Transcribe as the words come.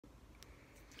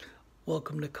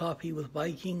Welcome to Coffee with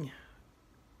Viking.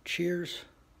 Cheers.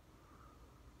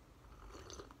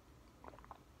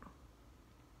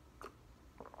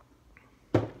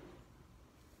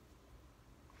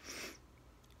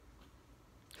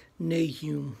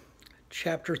 Nahum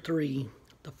Chapter 3,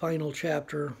 the final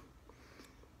chapter.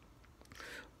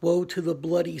 Woe to the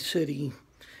bloody city!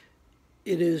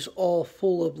 It is all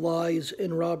full of lies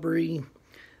and robbery.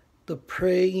 The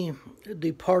prey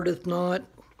departeth not.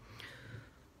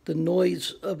 The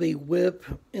noise of a whip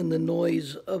and the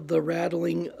noise of the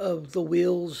rattling of the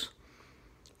wheels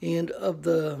and of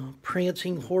the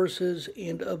prancing horses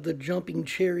and of the jumping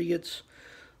chariots.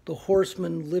 The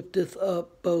horseman lifteth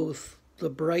up both the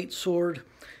bright sword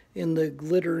and the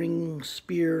glittering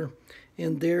spear,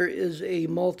 and there is a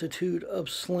multitude of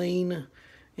slain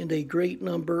and a great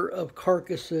number of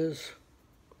carcasses,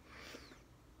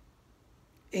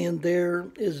 and there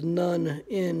is none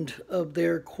end of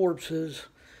their corpses.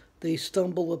 They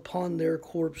stumble upon their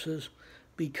corpses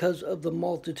because of the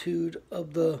multitude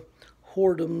of the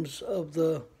whoredoms of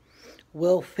the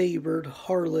well-favored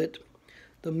harlot,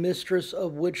 the mistress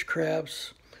of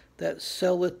witchcrafts, that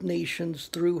selleth nations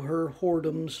through her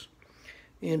whoredoms,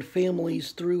 and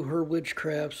families through her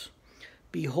witchcrafts.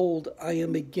 Behold, I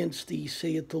am against thee,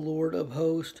 saith the Lord of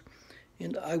hosts,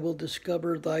 and I will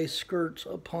discover thy skirts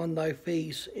upon thy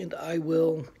face, and I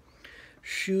will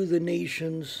shew the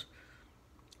nations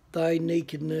thy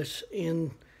nakedness,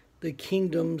 and the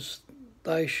kingdoms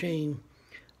thy shame.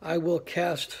 I will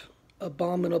cast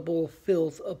abominable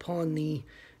filth upon thee,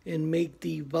 and make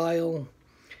thee vile,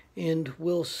 and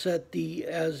will set thee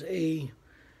as a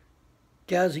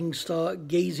gazing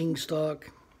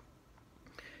stock.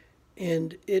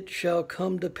 And it shall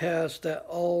come to pass that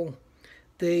all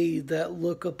they that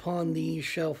look upon thee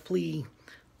shall flee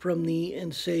from thee,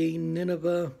 and say,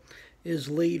 Nineveh is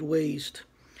laid waste.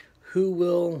 Who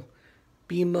will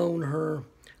bemoan her?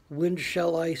 When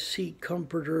shall I seek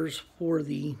comforters for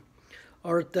thee?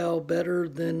 Art thou better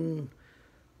than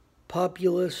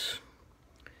Populus?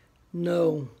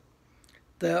 No,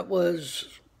 that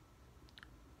was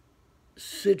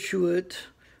situate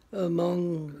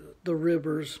among the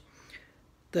rivers,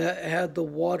 that had the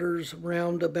waters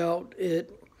round about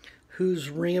it, whose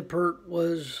rampart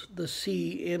was the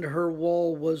sea, and her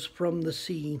wall was from the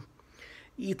sea.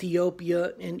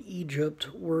 Ethiopia and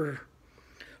Egypt were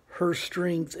her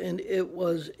strength, and it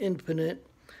was infinite.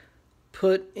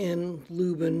 Put in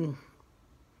Luban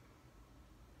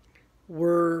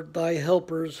were thy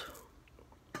helpers.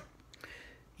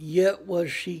 Yet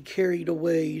was she carried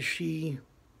away. She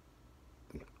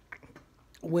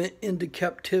went into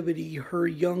captivity. Her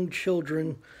young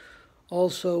children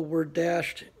also were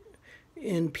dashed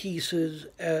in pieces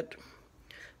at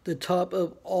the top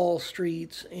of all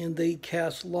streets, and they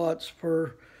cast lots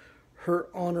for her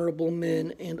honorable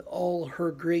men, and all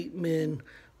her great men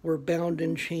were bound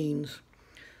in chains.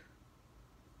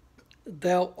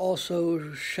 Thou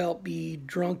also shalt be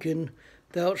drunken,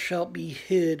 thou shalt be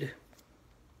hid.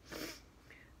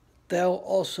 Thou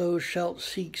also shalt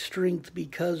seek strength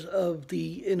because of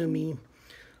the enemy.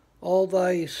 All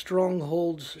thy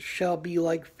strongholds shall be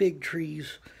like fig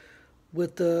trees,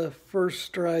 with the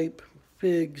first ripe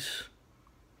figs,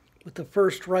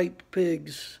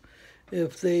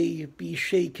 if they be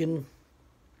shaken.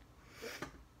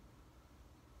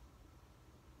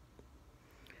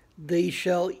 They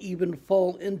shall even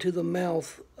fall into the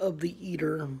mouth of the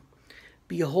eater.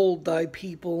 Behold, thy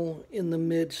people in the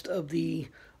midst of thee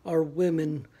are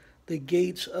women. The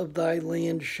gates of thy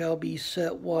land shall be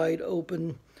set wide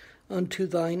open unto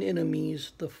thine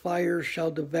enemies. The fire shall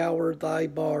devour thy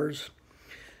bars.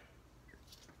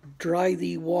 Dry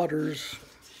thee waters,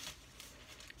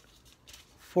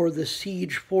 for the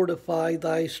siege fortify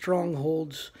thy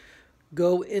strongholds.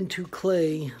 Go into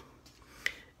clay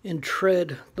and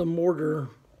tread the mortar.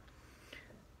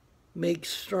 Make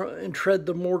strong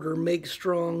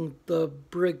the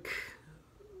brick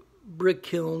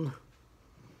kiln.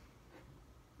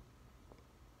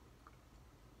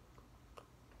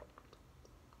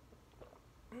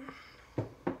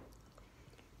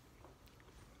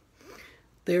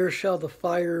 There shall the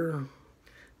fire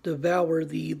devour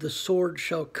thee, the sword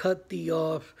shall cut thee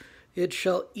off, it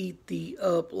shall eat thee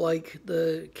up like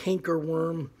the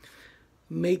cankerworm.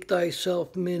 Make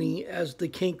thyself many as the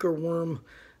cankerworm,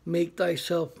 make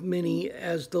thyself many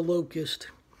as the locust.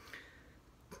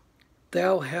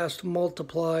 Thou hast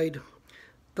multiplied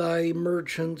thy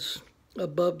merchants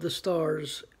above the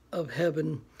stars of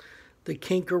heaven. The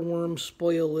cankerworm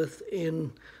spoileth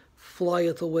and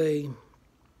flieth away.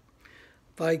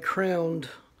 Thy crowned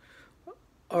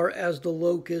are as the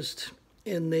locust,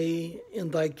 and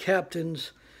thy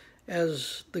captains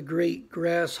as the great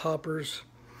grasshoppers,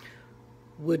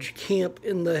 which camp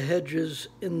in the hedges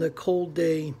in the cold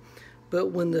day, but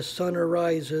when the sun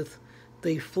ariseth,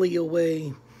 they flee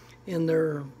away, and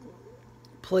their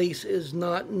place is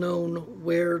not known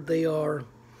where they are.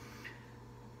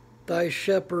 Thy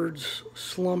shepherds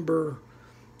slumber,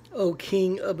 O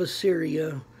King of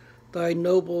Assyria. Thy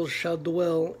nobles shall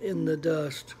dwell in the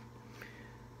dust.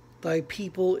 Thy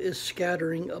people is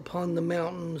scattering upon the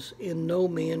mountains, and no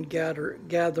man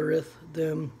gathereth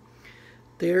them.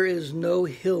 There is no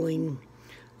healing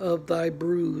of thy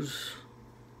bruise.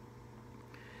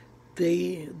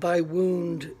 Thy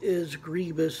wound is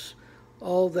grievous.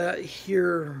 All that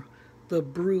hear the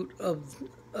bruit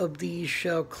of thee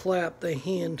shall clap the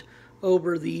hand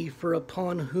over thee, for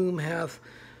upon whom hath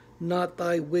not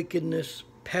thy wickedness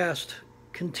passed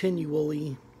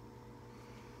continually.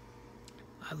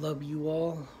 I love you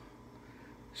all.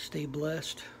 Stay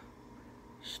blessed.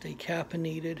 Stay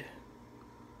caffeinated.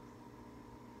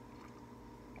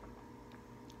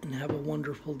 And have a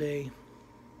wonderful day.